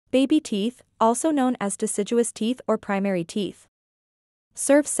Baby teeth, also known as deciduous teeth or primary teeth,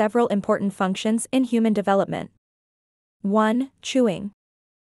 serve several important functions in human development. 1. Chewing.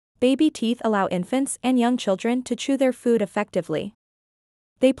 Baby teeth allow infants and young children to chew their food effectively.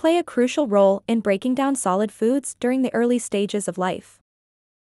 They play a crucial role in breaking down solid foods during the early stages of life.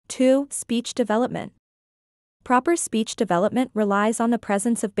 2. Speech development. Proper speech development relies on the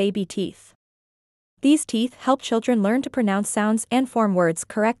presence of baby teeth. These teeth help children learn to pronounce sounds and form words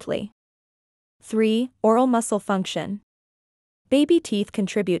correctly. 3. Oral muscle function. Baby teeth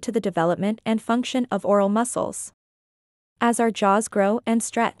contribute to the development and function of oral muscles. As our jaws grow and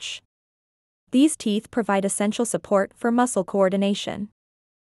stretch, these teeth provide essential support for muscle coordination.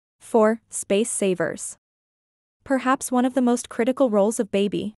 4. Space savers. Perhaps one of the most critical roles of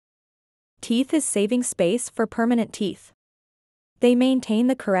baby teeth is saving space for permanent teeth. They maintain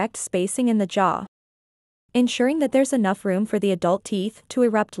the correct spacing in the jaw, ensuring that there's enough room for the adult teeth to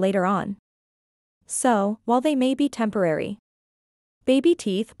erupt later on. So, while they may be temporary, baby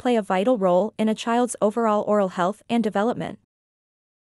teeth play a vital role in a child's overall oral health and development.